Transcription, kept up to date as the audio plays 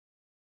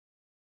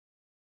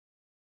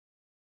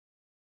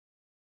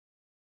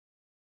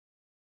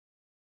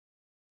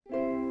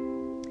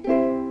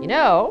You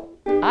know,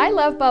 I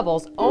love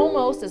bubbles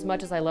almost as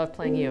much as I love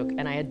playing uke,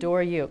 and I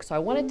adore uke. So I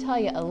want to tell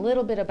you a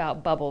little bit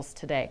about bubbles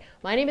today.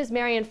 My name is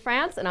Marianne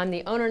Frantz, and I'm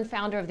the owner and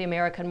founder of the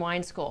American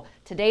Wine School.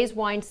 Today's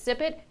wine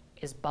Sippit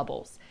is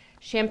bubbles.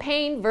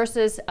 Champagne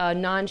versus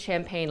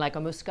non-champagne, like a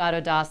Moscato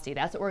d'Asti.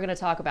 That's what we're going to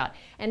talk about.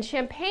 And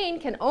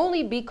champagne can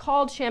only be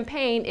called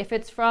champagne if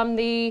it's from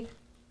the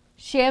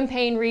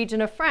Champagne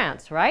region of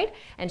France, right?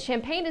 And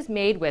champagne is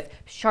made with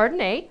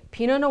Chardonnay,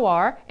 Pinot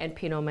Noir, and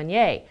Pinot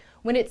Meunier.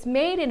 When it's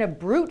made in a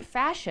brut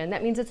fashion,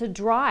 that means it's a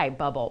dry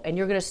bubble, and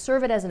you're going to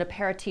serve it as an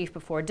aperitif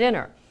before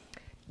dinner.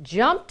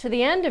 Jump to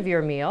the end of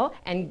your meal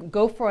and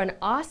go for an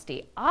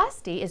Asti.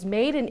 Asti is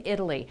made in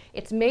Italy.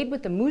 It's made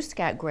with the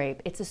Muscat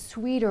grape. It's a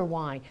sweeter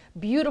wine,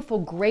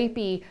 beautiful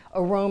grapey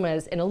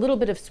aromas and a little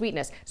bit of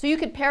sweetness. So you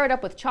could pair it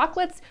up with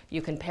chocolates,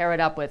 you can pair it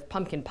up with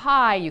pumpkin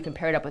pie, you can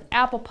pair it up with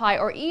apple pie,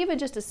 or even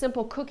just a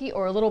simple cookie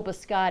or a little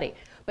biscotti.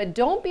 But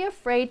don't be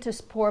afraid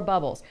to pour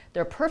bubbles.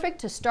 They're perfect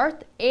to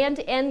start and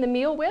end the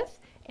meal with,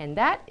 and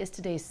that is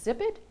today's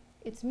Sippit.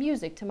 It's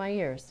music to my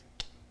ears.